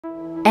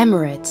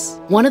Emirates,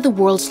 one of the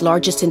world's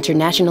largest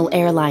international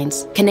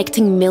airlines,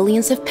 connecting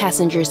millions of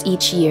passengers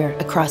each year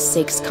across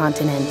 6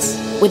 continents.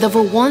 With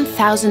over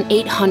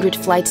 1,800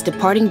 flights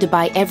departing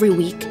Dubai every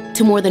week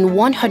to more than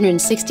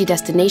 160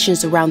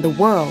 destinations around the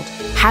world,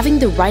 having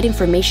the right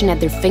information at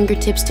their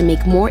fingertips to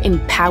make more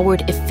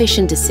empowered,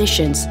 efficient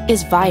decisions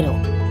is vital.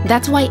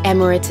 That's why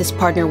Emirates has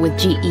partnered with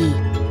GE,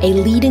 a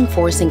leading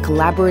force in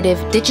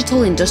collaborative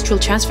digital industrial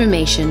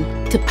transformation,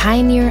 to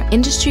pioneer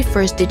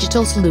industry-first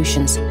digital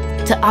solutions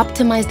to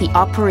optimize the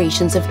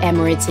operations of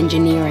Emirates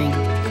Engineering.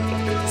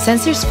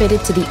 Sensors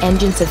fitted to the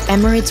engines of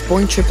Emirates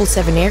Boeing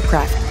 777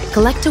 aircraft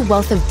collect a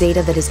wealth of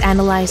data that is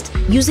analyzed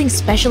using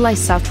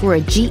specialized software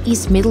at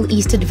GE's Middle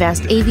East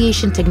Advanced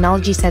Aviation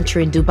Technology Center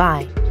in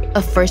Dubai,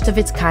 a first of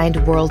its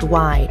kind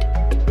worldwide.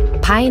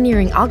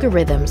 Pioneering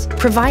algorithms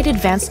provide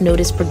advanced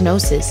notice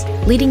prognosis,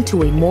 leading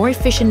to a more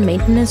efficient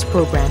maintenance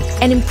program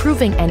and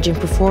improving engine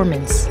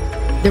performance.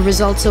 The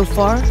result so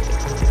far?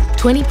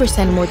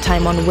 20% more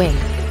time on wing,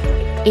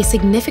 a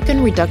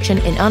significant reduction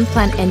in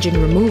unplanned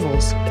engine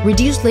removals,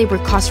 reduced labor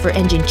costs for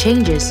engine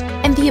changes,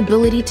 and the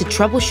ability to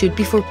troubleshoot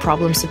before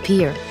problems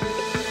appear.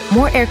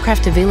 More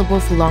aircraft available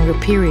for longer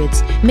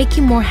periods,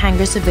 making more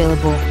hangars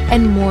available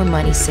and more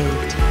money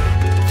saved.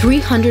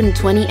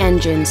 320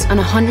 engines on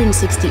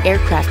 160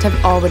 aircraft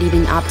have already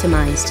been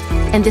optimized,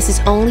 and this is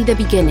only the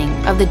beginning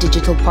of the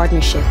digital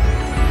partnership.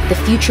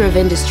 The future of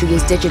industry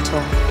is digital,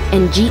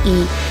 and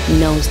GE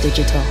knows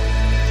digital.